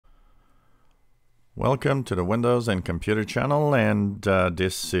Welcome to the Windows and Computer channel, and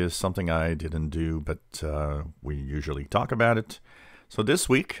this is something I didn't do, but we usually talk about it. So this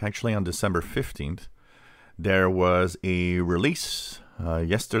week, actually on December 15th, there was a release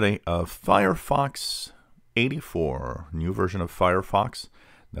yesterday of Firefox 84, new version of Firefox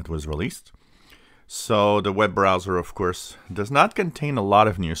that was released. So the web browser, of course, does not contain a lot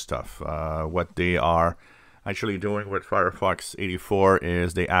of new stuff. What they are actually doing with Firefox 84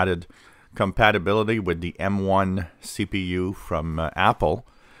 is they added compatibility with the M1 CPU from Apple.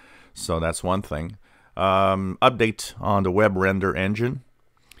 So that's one thing. Update on the web render engine.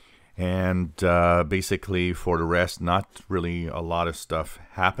 And basically for the rest, not really a lot of stuff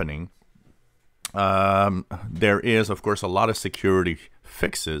happening. There is, of course, a lot of security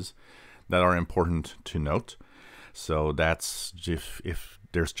fixes that are important to note. So that's if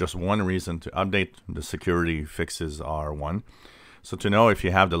there's just one reason to update, the security fixes are one. So to know if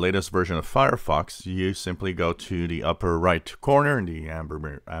you have the latest version of Firefox, you simply go to the upper right corner in the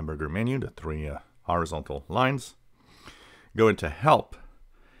hamburger menu, the three horizontal lines. Go into Help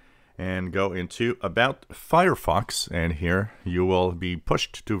and go into About Firefox, and here you will be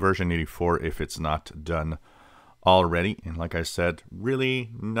pushed to version 84 if it's not done already. And like I said,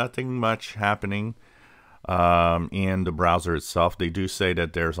 really nothing much happening in the browser itself. They do say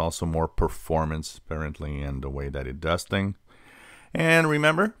that there's also more performance apparently in the way that it does things. And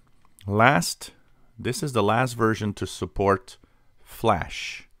remember, this is the last version to support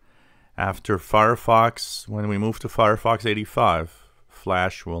Flash. After Firefox, when we move to Firefox 85,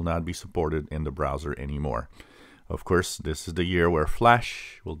 Flash will not be supported in the browser anymore. Of course, this is the year where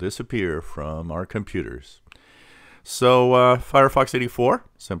Flash will disappear from our computers. So Firefox 84,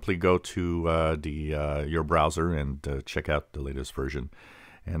 simply go to your browser and check out the latest version.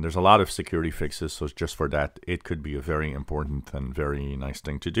 And there's a lot of security fixes, so just for that, it could be a very important and very nice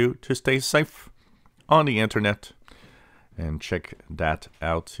thing to do to stay safe on the internet. And check that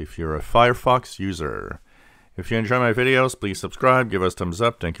out if you're a Firefox user. If you enjoy my videos, please subscribe, give us thumbs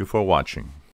up. Thank you for watching.